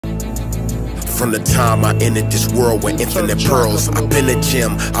From the time I entered this world with infinite pearls, I've been a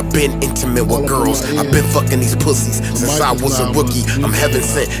gym, I've been intimate with girls, I've been fucking these pussies since I was a rookie. I'm heaven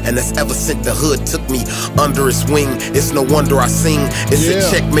sent, and that's ever since the hood took me under its wing. It's no wonder I sing. It's a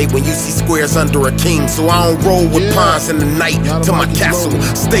checkmate when you see squares under a king. So I don't roll with pawns in the night to my castle.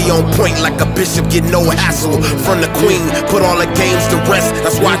 Stay on point like a bishop, get no hassle from the queen. Put all the games to rest.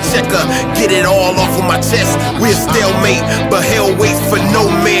 That's why I check her, get it all off of my chest. We're stalemate, but hell waits for no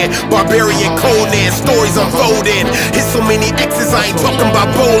man. Barbarian Conan, stories unfolding. Hit so many X's, I ain't talking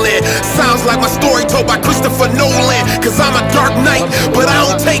about bowling. Sounds like my story told by Christopher Nolan. Cause I'm a dark knight, but I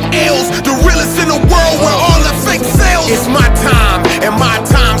don't take L's. The realest in the world where all the fake sales. It's my time, and my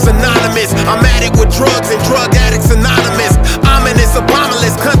time's anonymous. I'm at it with drugs and drug addicts anonymous. Ominous,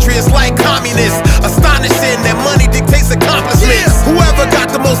 Obama-less country is like communist. Astonishing that money dictates accomplishments. Whoever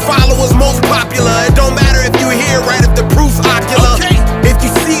got the most followers, most popular. It don't matter if you hear right, if the proof's ocular. If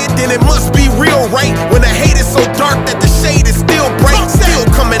you see it, then it must be real, right? When the hate is so dark that the shade is still bright. Still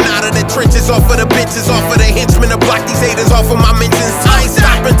coming out of the trenches, off of the benches, off of the henchmen to block these haters off of my mentions. I ain't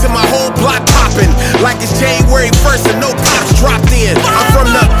stopping till my whole block popping, like it's January 1st and no cops dropped in. I'm from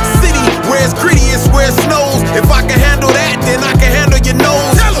the city where it's gritty, it's where it snows. If I can handle that, then I can handle your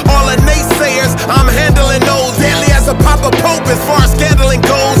nose. All the naysayers, I'm handling those. Deadly as a Papa Pope as far as scandaling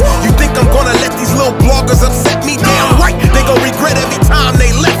goes. You think I'm gonna let these little bloggers upset me? Damn right, they gon' regret every time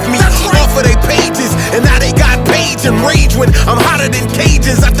they left me off of their pages. And now they got page and rage when I'm hotter than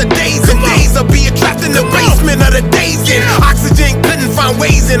cages. After days and days of being trapped in the basement of the days in. Oxygen couldn't find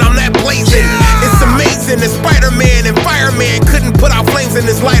ways in, I'm that blazing. It's amazing that Spider-Man and Fireman couldn't put out flames in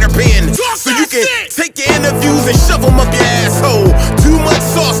this lighter pen. So you can take your interviews and shove them up your asshole. Too much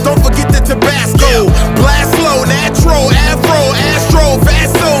sauce, don't forget the Tabasco. Blast slow, natural,